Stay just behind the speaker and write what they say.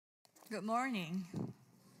Good morning.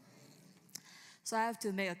 So I have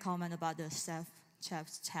to make a comment about the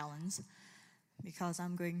chef's challenge because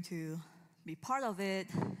I'm going to be part of it,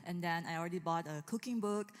 and then I already bought a cooking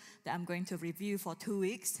book that I'm going to review for 2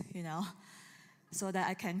 weeks, so that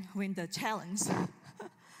I can win the challenge.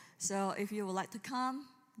 So if you would like to come,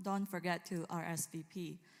 don't forget to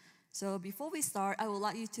RSVP. So before we start, I would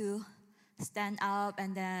like you to stand up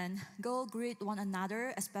and then go greet one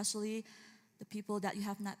another, especially the people that you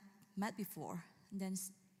have not met before. And then,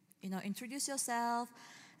 introduce yourself,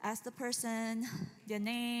 ask the person their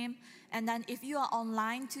name, and then if you are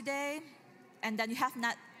online today, and then you have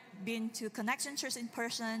not been to Connection Church in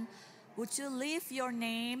person, would you leave your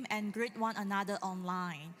name and greet one another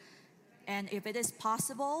online? And if it is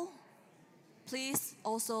possible, please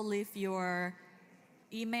also leave your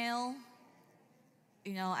email,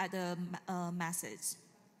 at the message.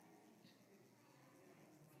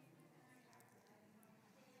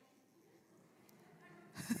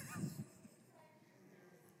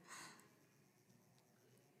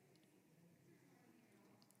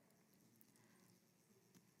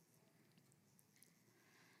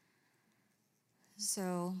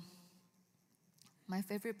 So, my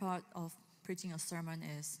favorite part of preaching a sermon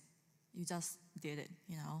is you just did it,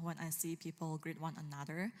 when I see people greet one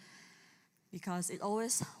another, because it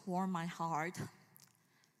always warms my heart.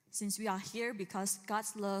 Since we are here because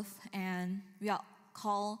God's love, and we are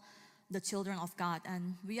called the children of God,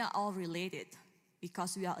 and we are all related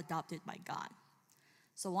because we are adopted by God.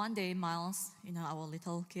 So one day, Miles, our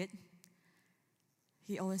little kid,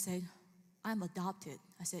 he always said, "I'm adopted."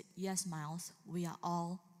 I said, "Yes, Miles, we are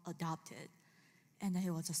all adopted." And then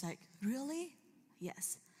he was just like, "Really?"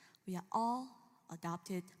 Yes, we are all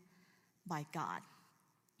adopted by God.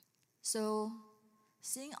 So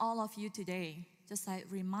seeing all of you today just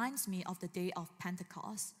reminds me of the day of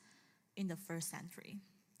Pentecost in the first century.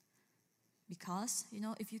 Because,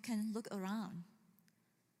 if you can look around,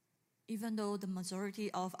 even though the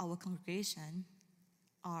majority of our congregation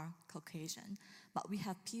are Caucasian, but we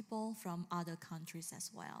have people from other countries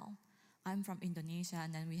as well. I'm from Indonesia,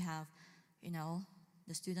 and then we have,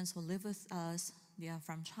 the students who live with us, they are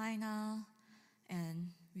from China,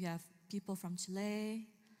 and we have people from Chile,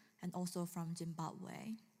 and also from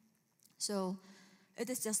Zimbabwe. So it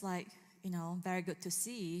is just very good to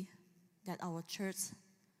see that our church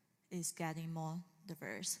is getting more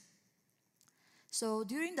diverse. So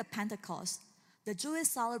during the Pentecost, the Jews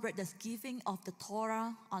celebrate the giving of the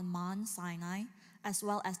Torah on Mount Sinai, as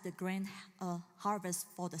well as the grain harvest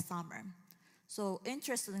for the summer. So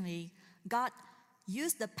interestingly, God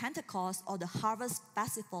used the Pentecost or the harvest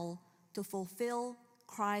festival to fulfill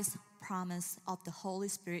Christ's promise of the Holy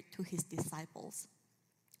Spirit to his disciples.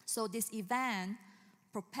 So this event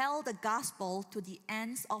propelled the gospel to the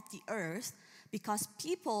ends of the earth because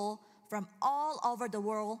people from all over the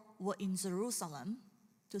world were in Jerusalem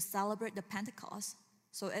to celebrate the Pentecost.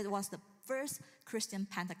 So it was the first Christian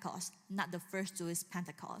Pentecost, not the first Jewish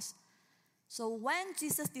Pentecost. So when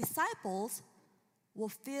Jesus' disciples were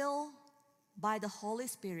filled by the Holy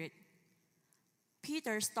Spirit,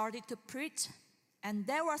 Peter started to preach, and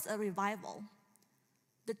there was a revival.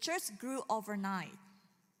 The church grew overnight,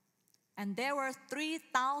 and there were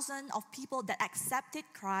 3,000 of people that accepted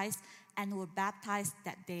Christ and were baptized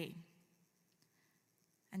that day.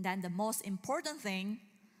 And then the most important thing,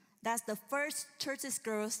 that's the first church's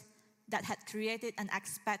growth that had created an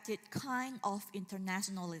expected kind of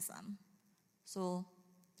internationalism. So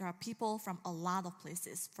there are people from a lot of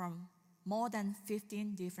places, from more than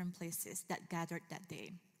 15 different places that gathered that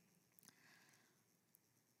day.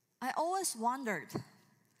 I always wondered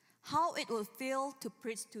how it would feel to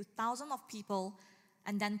preach to thousands of people,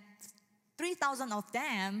 and then 3,000 of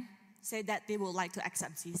them say that they would like to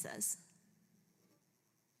accept Jesus.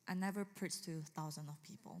 I never preached to thousands of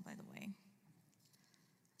people, by the way.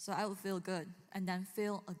 So I would feel good and then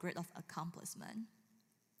feel a great of accomplishment.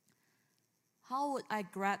 How would I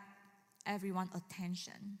grab everyone's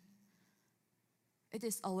attention? It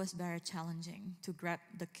is always very challenging to grab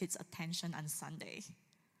the kids' attention on Sunday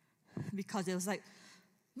because it was like,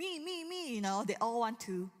 me, they all want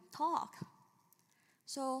to talk.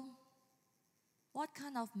 So what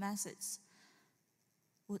kind of message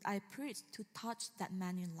would I preach to touch that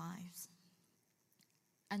many lives?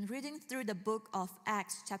 And reading through the book of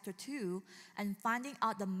Acts chapter 2 and finding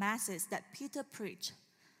out the message that Peter preached,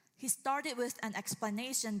 he started with an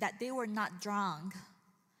explanation that they were not drunk,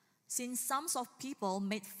 since some of people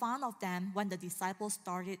made fun of them when the disciples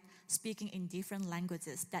started speaking in different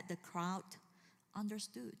languages that the crowd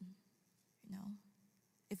understood.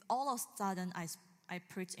 If all of a sudden I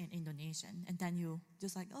preach in Indonesian, and then you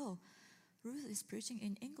just oh, Ruth is preaching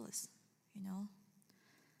in English.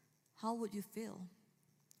 How would you feel?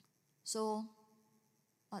 So,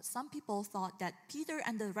 some people thought that Peter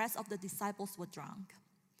and the rest of the disciples were drunk.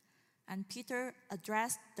 And Peter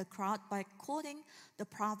addressed the crowd by quoting the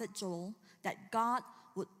prophet Joel that God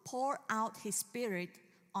would pour out his Spirit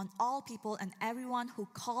on all people, and everyone who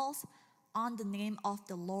calls on the name of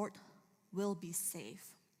the Lord will be saved.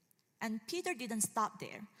 And Peter didn't stop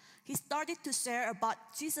there. He started to share about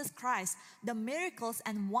Jesus Christ, the miracles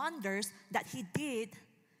and wonders that he did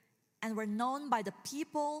and were known by the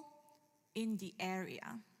people in the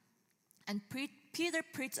area. And Peter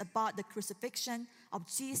preached about the crucifixion of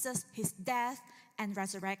Jesus, his death and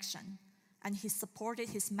resurrection. And he supported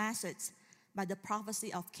his message by the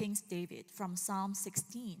prophecy of King David from Psalm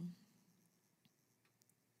 16.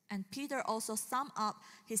 And Peter also summed up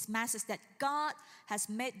his message that God has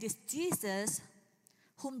made this Jesus,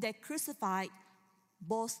 whom they crucified,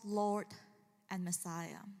 both Lord and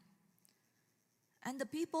Messiah. And the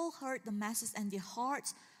people heard the message and their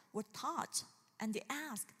hearts were touched. And they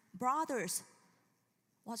asked, brothers,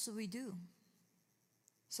 what should we do?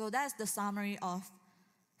 So that's the summary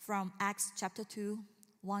from Acts chapter 2,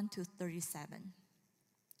 1 to 37.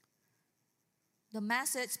 The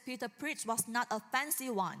message Peter preached was not a fancy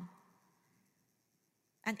one.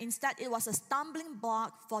 And instead, it was a stumbling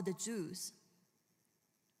block for the Jews.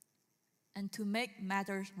 And to make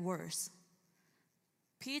matters worse,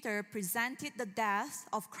 Peter presented the death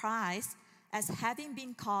of Christ as having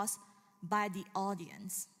been caused by the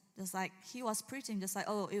audience. Just like he was preaching, just like,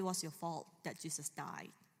 oh, it was your fault that Jesus died.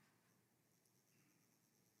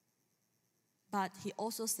 But he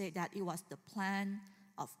also said that it was the plan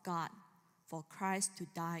of God for Christ to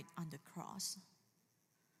die on the cross.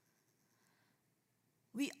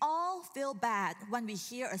 We all feel bad when we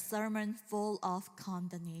hear a sermon full of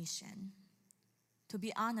condemnation. To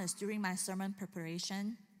be honest, during my sermon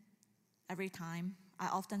preparation, every time, I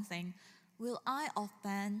often think, will I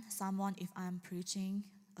offend someone if I'm preaching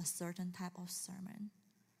a certain type of sermon?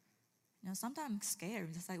 Sometimes I'm scared.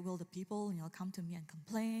 It's like, will the people, come to me and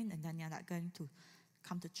complain, and then you're not going to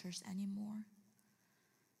come to church anymore?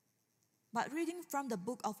 But reading from the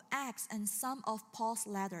book of Acts and some of Paul's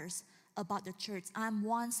letters about the church, I'm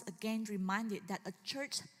once again reminded that a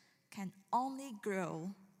church can only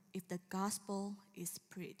grow if the gospel is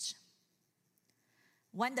preached.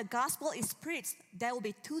 When the gospel is preached, there will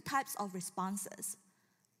be two types of responses.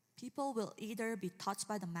 People will either be touched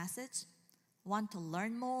by the message, want to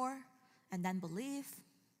learn more, and then believe,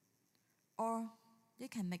 or they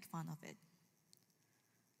can make fun of it.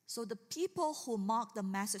 So the people who mocked the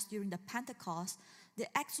message during the Pentecost, they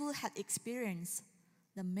actually had experienced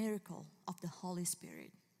the miracle of the Holy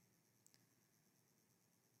Spirit.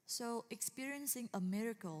 So experiencing a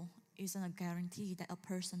miracle isn't a guarantee that a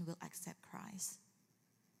person will accept Christ.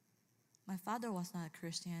 My father was not a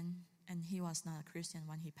Christian, and he was not a Christian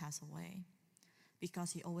when he passed away,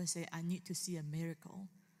 because he always said, I need to see a miracle.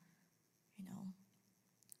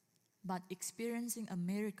 But experiencing a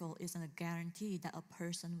miracle isn't a guarantee that a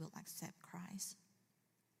person will accept Christ.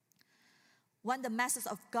 When the message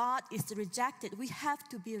of God is rejected, we have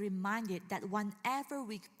to be reminded that whenever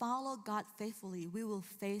we follow God faithfully, we will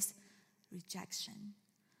face rejection.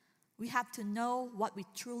 We have to know what we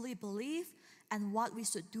truly believe and what we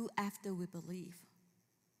should do after we believe.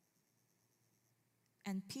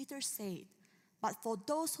 And Peter said, but for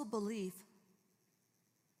those who believe,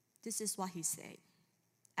 this is what he said.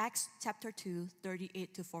 Acts chapter 2,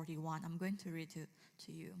 38 to 41. I'm going to read it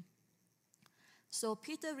to you. So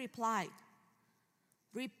Peter replied,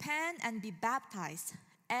 repent and be baptized,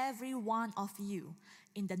 every one of you,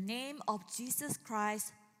 in the name of Jesus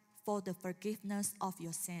Christ for the forgiveness of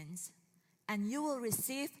your sins, and you will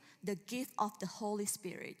receive the gift of the Holy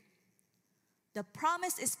Spirit. The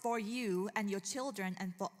promise is for you and your children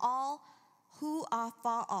and for all who are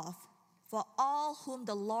far off, for all whom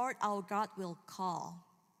the Lord our God will call.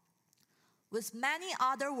 With many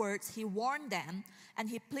other words, he warned them, and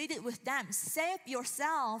he pleaded with them, save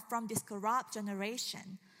yourself from this corrupt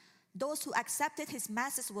generation. Those who accepted his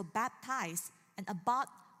message were baptized, and about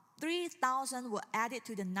 3,000 were added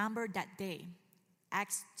to the number that day.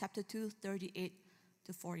 Acts chapter 2, 38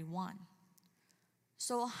 to 41.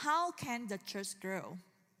 So how can the church grow?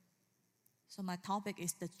 So my topic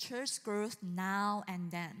is the church growth now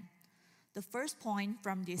and then. The first point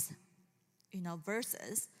from these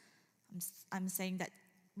verses, I'm saying that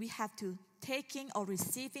we have to taking or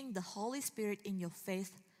receiving the Holy Spirit in your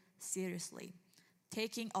faith seriously.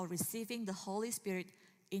 Taking or receiving the Holy Spirit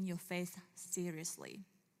in your faith seriously.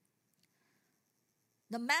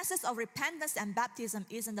 The message of repentance and baptism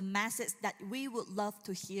isn't the message that we would love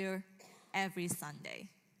to hear every Sunday.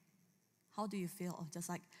 How do you feel? Just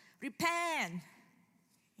like, repent!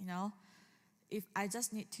 You know, if I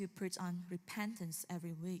just need to preach on repentance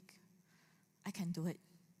every week, I can do it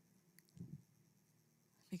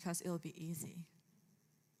because it will be easy.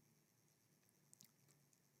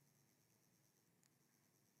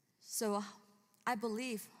 So I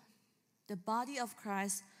believe the body of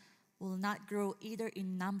Christ will not grow either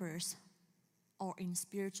in numbers or in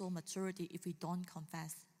spiritual maturity if we don't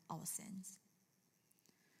confess our sins.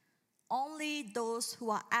 Only those who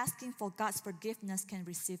are asking for God's forgiveness can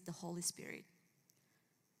receive the Holy Spirit.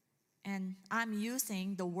 And I'm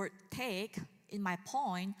using the word take in my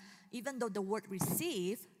point, even though the word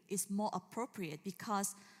receive is more appropriate,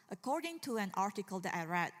 because according to an article that I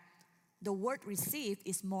read, the word receive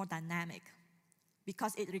is more dynamic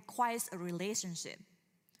because it requires a relationship.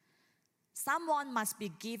 Someone must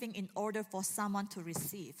be giving in order for someone to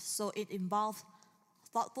receive. So it involves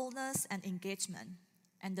thoughtfulness and engagement.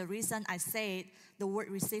 And the reason I say the word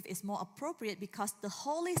receive is more appropriate because the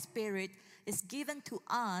Holy Spirit is given to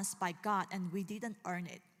us by God and we didn't earn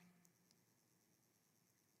it.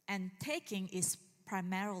 And taking is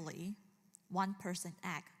primarily one person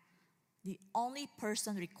act. The only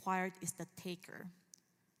person required is the taker.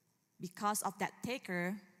 Because of that,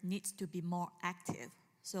 taker needs to be more active.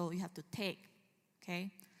 So you have to take,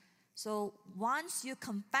 okay? So once you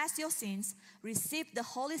confess your sins, receive the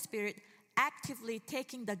Holy Spirit, actively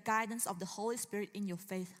taking the guidance of the Holy Spirit in your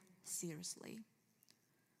faith seriously.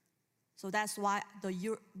 So that's why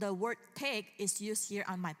the word take is used here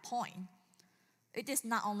on my point. It is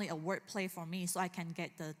not only a word play for me so I can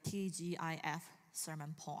get the T.G.I.F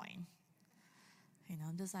sermon point. You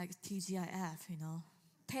know, just like T.G.I.F, you know,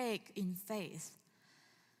 take in faith.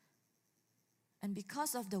 And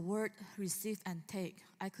because of the word receive and take,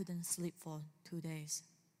 I couldn't sleep for 2 days.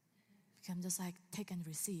 Because I'm just like, take and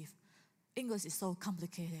receive. English is so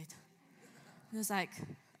complicated. It's like,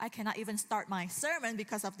 I cannot even start my sermon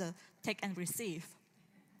because of the take and receive.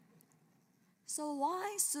 So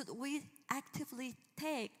why should we actively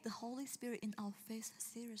take the Holy Spirit in our faith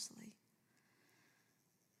seriously?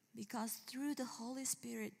 Because through the Holy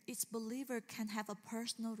Spirit, each believer can have a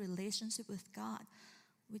personal relationship with God,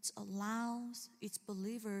 which allows each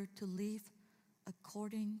believer to live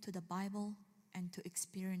according to the Bible and to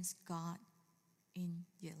experience God in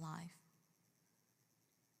their life.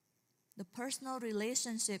 The personal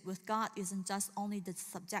relationship with God isn't just only the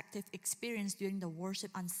subjective experience during the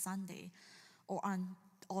worship on Sunday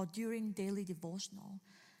or during daily devotional.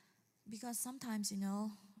 Because sometimes, you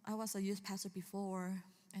know, I was a youth pastor before,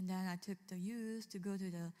 and then I took the youth to go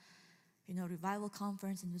to the, you know, revival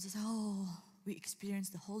conference, and it was just, we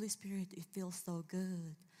experienced the Holy Spirit. It feels so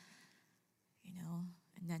good, you know.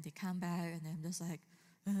 And then they come back, and I'm just like,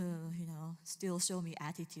 you know, still show me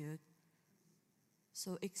attitude.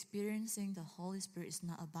 So experiencing the Holy Spirit is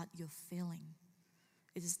not about your feeling.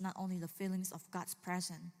 It is not only the feelings of God's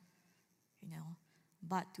presence, you know,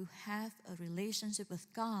 but to have a relationship with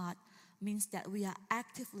God means that we are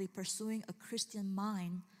actively pursuing a Christian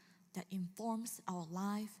mind that informs our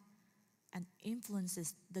life and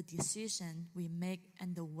influences the decision we make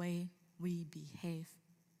and the way we behave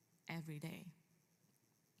every day.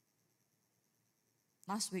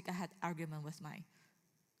 Last week I had an argument with my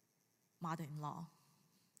mother-in-law,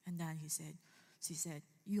 and then she said,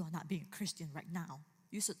 you are not being a Christian right now.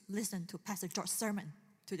 You should listen to Pastor George's sermon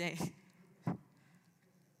today.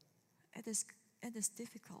 It is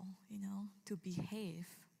difficult, you know, to behave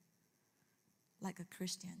like a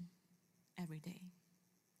Christian every day.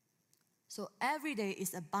 So every day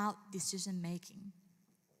is about decision making.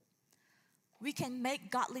 We can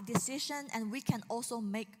make godly decisions, and we can also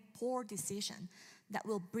make poor decisions that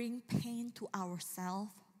will bring pain to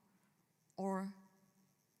ourselves or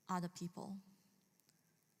other people.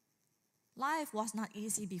 Life was not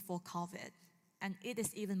easy before COVID, and it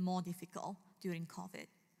is even more difficult during COVID.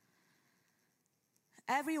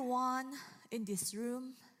 Everyone in this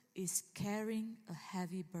room is carrying a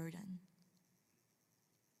heavy burden.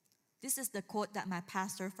 This is the quote that my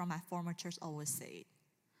pastor from my former church always said.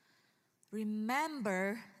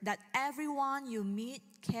 Remember that everyone you meet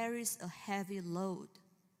carries a heavy load.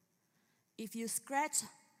 If you scratch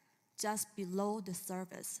just below the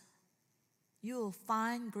surface, you will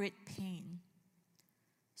find great pain.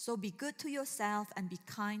 So be good to yourself and be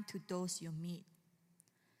kind to those you meet.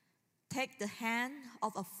 Take the hand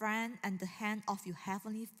of a friend and the hand of your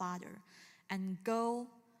Heavenly Father and go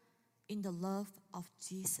in the love of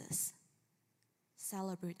Jesus.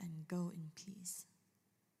 Celebrate and go in peace.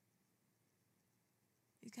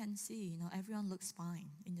 You can see, you know, everyone looks fine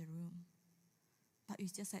in the room. But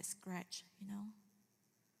it's just like scratch, you know.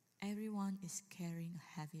 everyone is carrying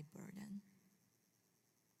a heavy burden.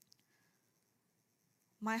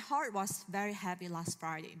 My heart was very heavy last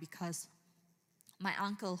Friday because my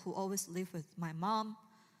uncle, who always lived with my mom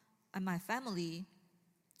and my family,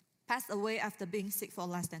 passed away after being sick for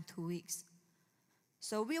less than 2 weeks.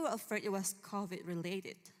 So we were afraid it was COVID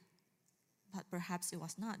related, but perhaps it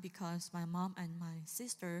was not because my mom and my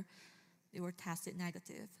sister, they were tested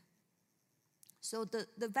negative. So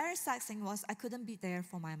the very sad thing was I couldn't be there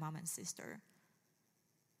for my mom and sister.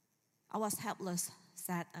 I was helpless,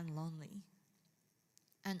 sad, and lonely.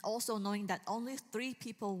 And also knowing that only 3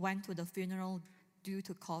 people went to the funeral due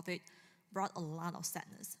to COVID brought a lot of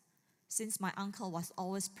sadness, since my uncle was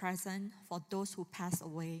always present for those who passed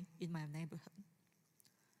away in my neighborhood.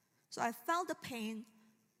 So I felt the pain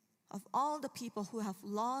of all the people who have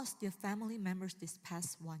lost their family members this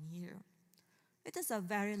past 1 year. It is a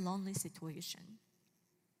very lonely situation.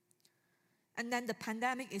 And then the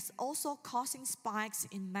pandemic is also causing spikes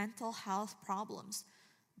in mental health problems,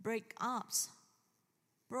 breakups,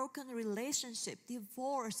 broken relationships,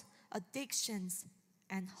 divorce, addictions,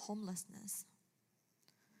 and homelessness.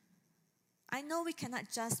 I know we cannot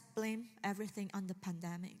just blame everything on the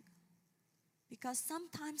pandemic because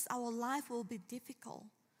sometimes our life will be difficult.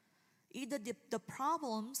 Either the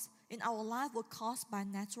problems in our life were caused by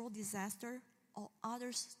natural disaster or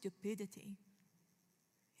others' stupidity.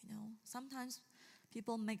 Sometimes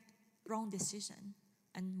people make wrong decisions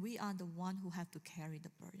and we are the one who have to carry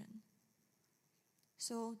the burden.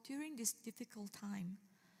 So during this difficult time,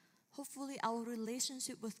 hopefully our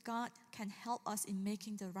relationship with God can help us in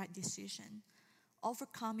making the right decision,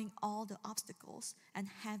 overcoming all the obstacles, and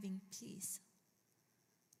having peace.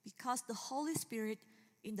 Because the Holy Spirit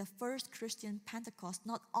in the first Christian Pentecost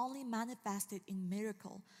not only manifested in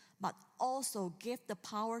miracle, but also gave the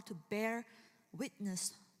power to bear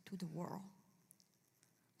witness to the world.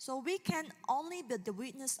 So we can only be the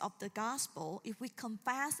witness of the gospel if we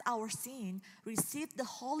confess our sin, receive the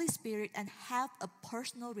Holy Spirit, and have a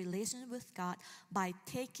personal relation with God by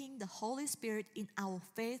taking the Holy Spirit in our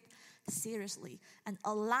faith seriously and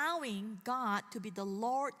allowing God to be the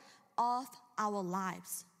Lord of our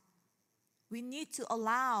lives. We need to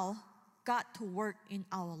allow God to work in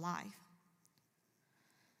our life.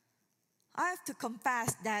 I have to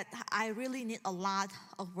confess that I really need a lot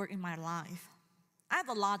of work in my life. I have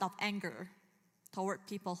a lot of anger toward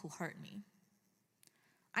people who hurt me.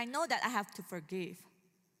 I know that I have to forgive.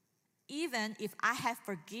 Even if I have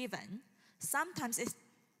forgiven, sometimes it's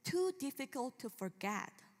too difficult to forget.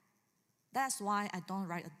 That's why I don't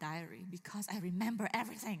write a diary, because I remember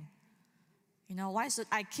everything. Why should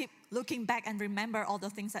I keep looking back and remember all the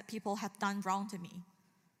things that people have done wrong to me?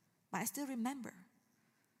 But I still remember.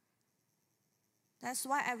 That's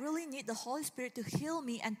why I really need the Holy Spirit to heal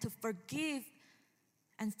me and to forgive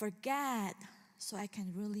and forget so I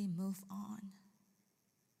can really move on.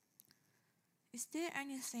 Is there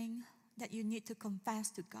anything that you need to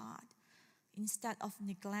confess to God instead of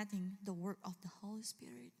neglecting the work of the Holy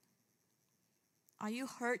Spirit? Are you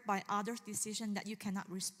hurt by others' decision that you cannot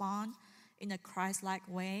respond in a Christ-like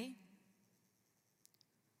way?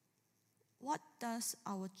 What does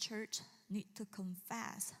our church need to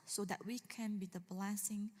confess so that we can be the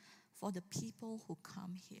blessing for the people who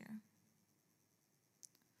come here?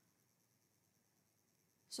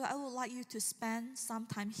 So I would like you to spend some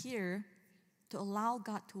time here to allow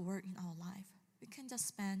God to work in our life. We can just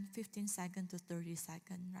spend 15 seconds to 30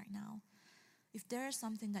 seconds right now. If there is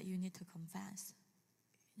something that you need to confess,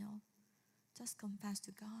 just confess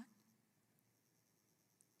to God.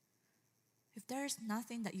 If there is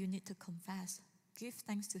nothing that you need to confess, give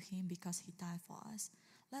thanks to Him because He died for us.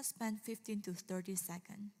 Let's spend 15 to 30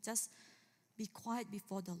 seconds. Just be quiet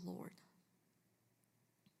before the Lord.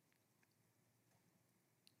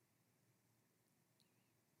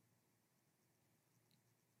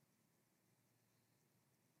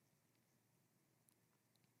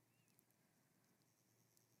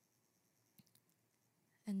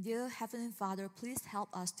 And dear Heavenly Father, please help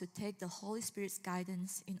us to take the Holy Spirit's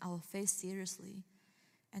guidance in our faith seriously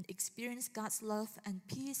and experience God's love and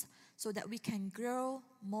peace so that we can grow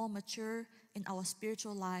more mature in our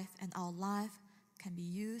spiritual life and our life can be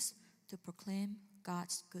used to proclaim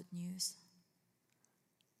God's good news.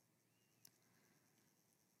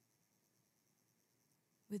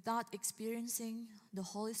 Without experiencing the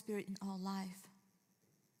Holy Spirit in our life,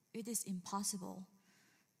 it is impossible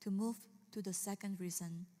to move to the second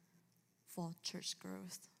reason for church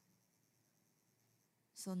growth.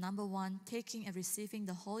 So number 1, taking and receiving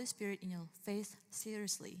the Holy Spirit in your faith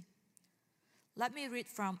seriously. Let me read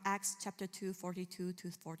from Acts chapter 2, 42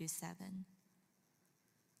 to 47.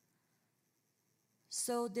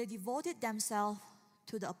 So they devoted themselves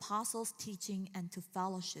to the apostles' teaching and to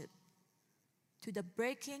fellowship, to the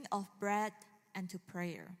breaking of bread and to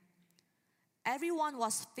prayer. Everyone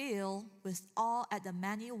was filled with awe at the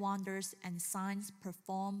many wonders and signs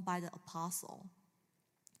performed by the apostle.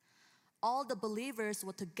 All the believers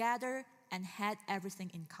were together and had everything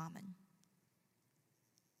in common.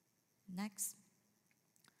 Next.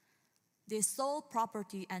 They sold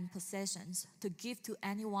property and possessions to give to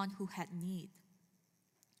anyone who had need.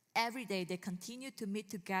 Every day they continued to meet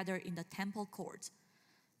together in the temple courts.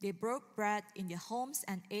 They broke bread in their homes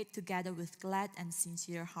and ate together with glad and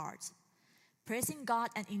sincere hearts, praising God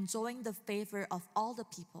and enjoying the favor of all the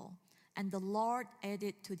people. And the Lord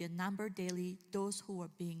added to their number daily those who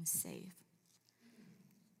were being saved.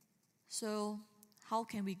 So, how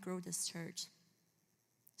can we grow this church?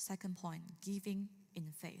 Second point, giving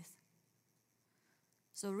in faith.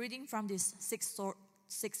 So reading from these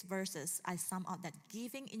six verses, I sum up that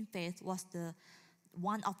giving in faith was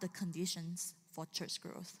one of the conditions for church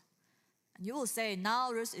growth. And you will say,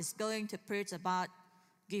 now Ruth is going to preach about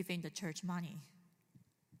giving the church money.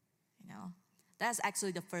 That's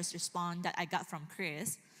actually the first response that I got from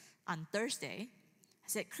Chris on Thursday. I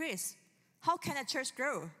said, Chris, how can a church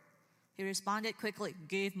grow? He responded quickly,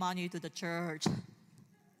 give money to the church.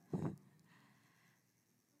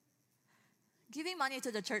 Giving money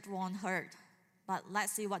to the church won't hurt, but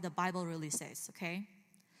let's see what the Bible really says, okay?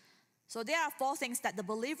 So there are 4 things that the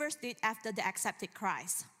believers did after they accepted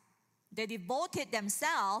Christ. They devoted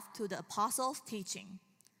themselves to the apostles' teaching.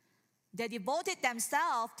 They devoted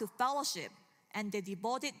themselves to fellowship, and they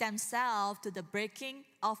devoted themselves to the breaking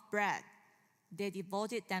of bread. They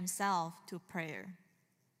devoted themselves to prayer.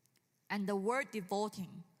 And the word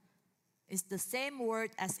devoting is the same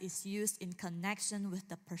word as is used in connection with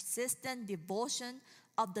the persistent devotion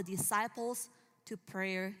of the disciples to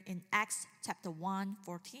prayer in Acts chapter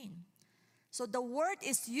 1:14. So the word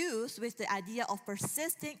is used with the idea of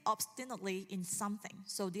persisting obstinately in something.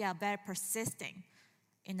 So they are very persisting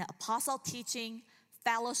in the apostle teaching,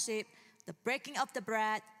 fellowship, the breaking of the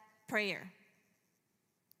bread, prayer.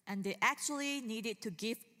 And they actually needed to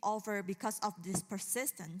give over because of this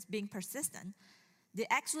persistence, being persistent. They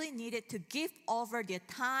actually needed to give over their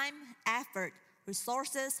time, effort,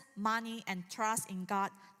 resources, money, and trust in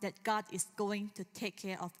God that God is going to take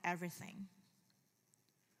care of everything.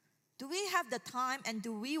 Do we have the time and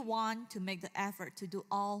do we want to make the effort to do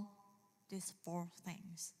all these 4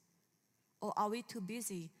 things? Or are we too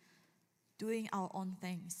busy doing our own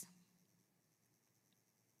things?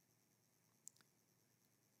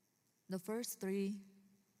 The first 3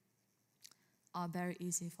 are very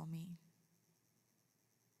easy for me,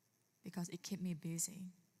 because it kept me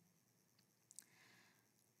busy.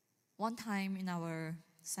 One time in our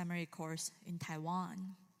seminary course in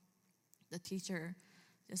Taiwan, the teacher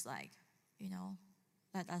just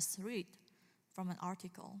let us read from an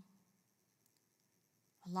article.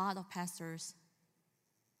 A lot of pastors,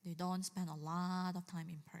 they don't spend a lot of time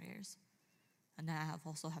in prayers. And then I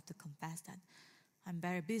also have to confess that I'm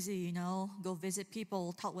very busy, go visit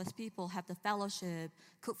people, talk with people, have the fellowship,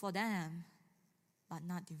 cook for them, but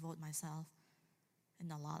not devote myself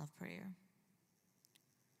in a lot of prayer.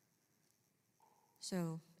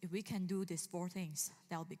 So if we can do these 4 things,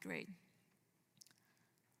 that would be great.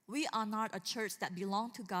 We are not a church that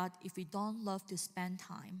belongs to God if we don't love to spend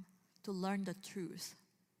time to learn the truth.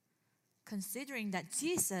 Considering that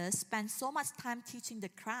Jesus spent so much time teaching the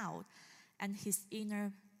crowd and his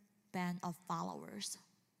inner band of followers.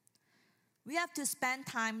 We have to spend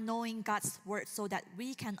time knowing God's word so that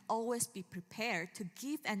we can always be prepared to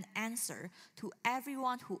give an answer to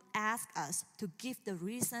everyone who asks us to give the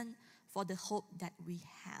reason for the hope that we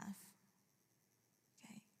have.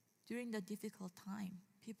 Okay? During the difficult time,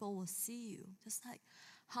 people will see you. Just like,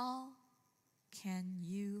 how can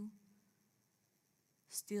you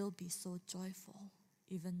still be so joyful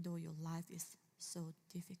even though your life is so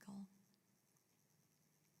difficult?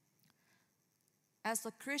 As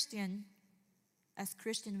Christian,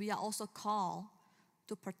 we are also called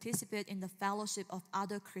to participate in the fellowship of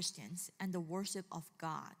other Christians and the worship of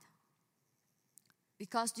God.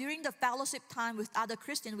 Because during the fellowship time with other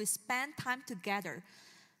Christians, we spend time together,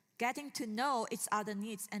 getting to know each other's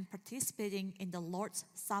needs and participating in the Lord's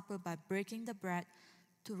Supper by breaking the bread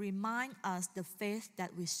to remind us the faith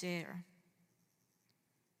that we share.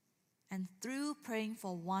 And through praying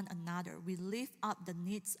for one another, we lift up the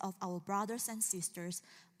needs of our brothers and sisters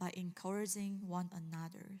by encouraging one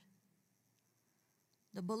another.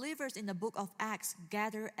 The believers in the book of Acts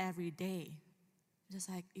gather every day. Just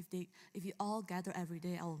like if you all gather every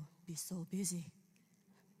day, I'll be so busy.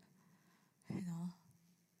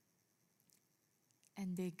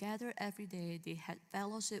 and they gathered every day. They had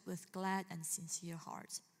fellowship with glad and sincere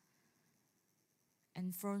hearts.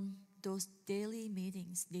 And from those daily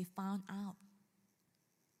meetings, they found out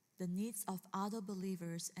the needs of other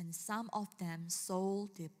believers, and some of them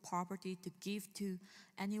sold their property to give to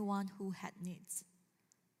anyone who had needs.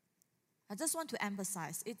 I just want to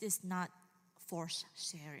emphasize, it is not forced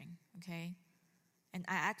sharing, okay? And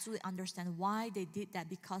I actually understand why they did that,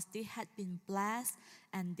 because they had been blessed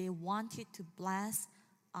and they wanted to bless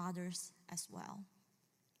others as well.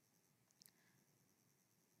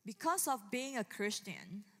 Because of being a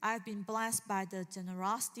Christian, I've been blessed by the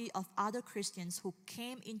generosity of other Christians who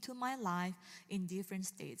came into my life in different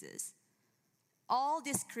stages. All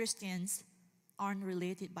these Christians aren't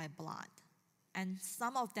related by blood, and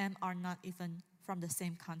some of them are not even from the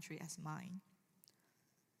same country as mine.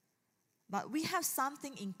 But we have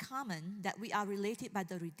something in common, that we are related by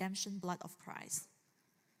the redemption blood of Christ.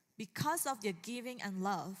 Because of their giving and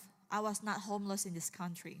love, I was not homeless in this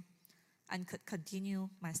country and could continue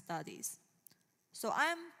my studies. So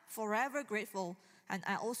I'm forever grateful, and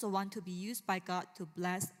I also want to be used by God to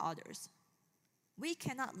bless others. We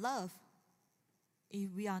cannot love if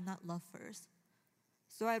we are not loved first.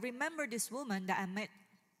 So I remember this woman that I met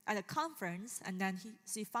at a conference, and then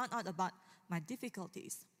she found out about my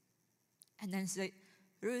difficulties. And then she said,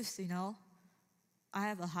 Ruth, I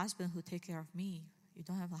have a husband who takes care of me. You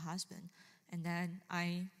don't have a husband. And then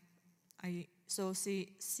so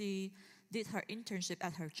she did her internship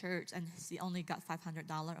at her church, and she only got $500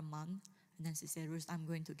 a month. And then she said, Ruth, I'm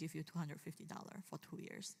going to give you $250 for 2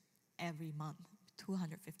 years. Every month,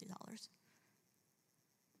 $250.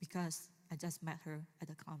 Because I just met her at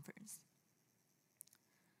a conference.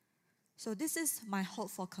 So this is my hope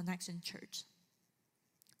for Connection Church.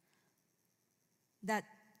 That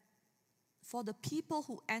for the people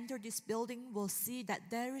who enter this building will see that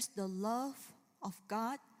there is the love of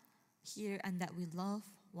God here, and that we love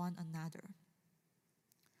one another.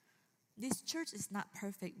 This church is not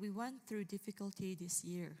perfect. We went through difficulty this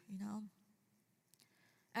year,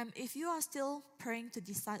 And if you are still praying to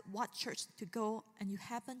decide what church to go, and you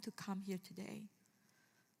happen to come here today,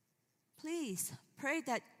 please pray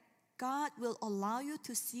that God will allow you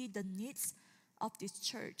to see the needs of this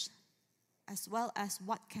church, as well as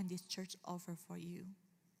what can this church offer for you.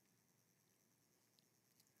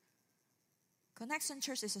 Connection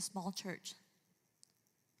Church is a small church.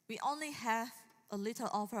 We only have a little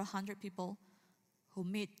over 100 people who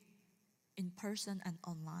meet in person and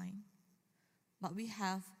online. But we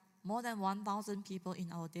have more than 1,000 people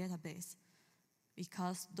in our database,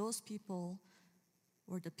 because those people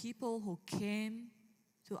were the people who came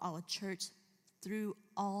to our church through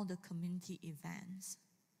all the community events.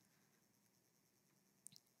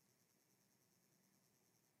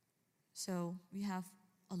 So we have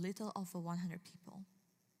a little over 100 people.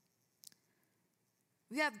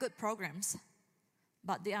 We have good programs,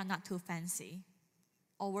 but they are not too fancy.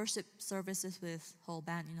 Our worship services with whole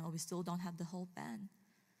band, we still don't have the whole band.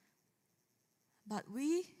 But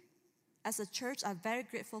we, as a church, are very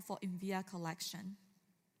grateful for Invia Collection,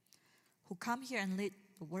 who come here and lead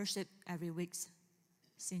the worship every week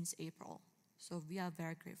since April. So we are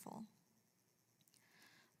very grateful.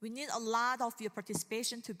 We need a lot of your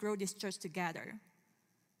participation to grow this church together.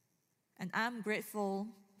 And I'm grateful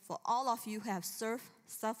for all of you who have served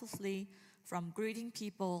selflessly, from greeting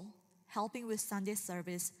people, helping with Sunday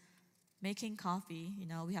service, making coffee.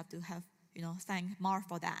 We have to have, thank Mar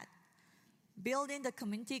for that. Building the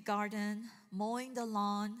community garden, mowing the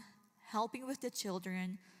lawn, helping with the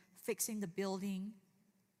children, fixing the building,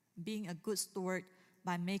 being a good steward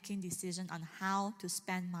by making decisions on how to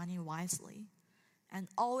spend money wisely, and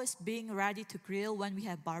always being ready to grill when we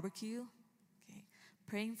have barbecue,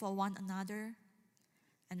 praying for one another,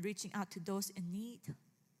 and reaching out to those in need.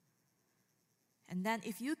 And then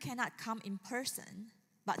if you cannot come in person,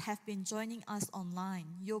 but have been joining us online,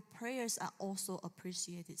 your prayers are also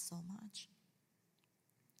appreciated so much.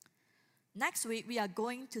 Next week, we are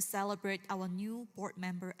going to celebrate our new board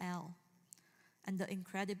member, Elle, and the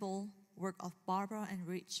incredible work of Barbara and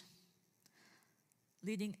Rich,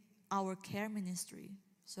 leading our care ministry.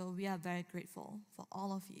 So we are very grateful for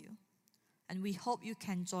all of you. And we hope you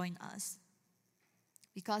can join us,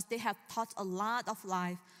 because they have taught a lot of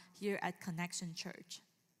life here at Connection Church.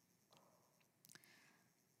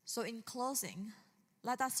 So in closing,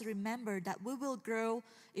 let us remember that we will grow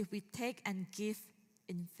if we take and give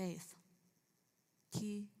in faith.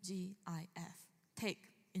 T.G.I.F. Take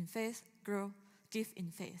in faith, grow, give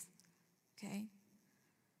in faith. Okay?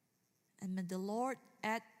 And may the Lord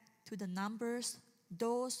add to the numbers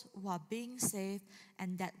those who are being saved,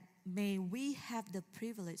 and that may we have the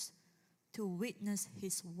privilege to witness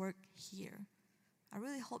His work here. I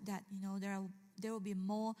really hope that, there will be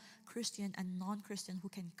more Christian and non-Christian who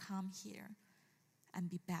can come here and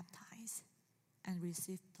be baptized and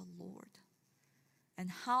receive the Lord. And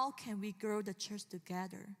how can we grow the church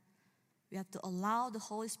together? We have to allow the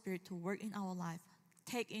Holy Spirit to work in our life.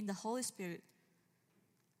 Take in the Holy Spirit.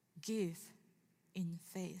 Give in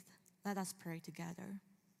faith. Let us pray together.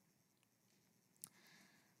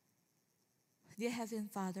 Dear Heavenly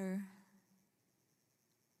Father,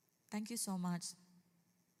 thank you so much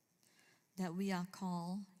that we are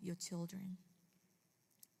called your children.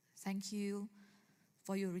 Thank you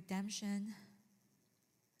for your redemption.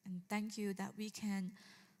 And thank you that we can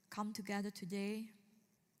come together today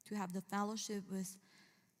to have the fellowship with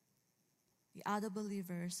the other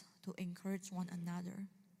believers to encourage one another.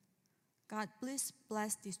 God, please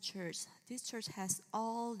bless this church. This church has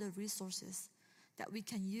all the resources that we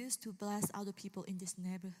can use to bless other people in this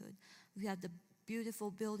neighborhood. We have the beautiful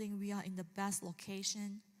building. We are in the best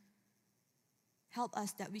location. Help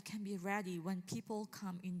us that we can be ready when people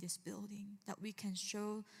come in this building, that we can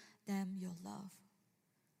show them your love.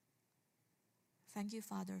 Thank you,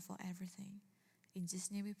 Father, for everything. In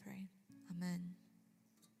Jesus' name we pray. Amen.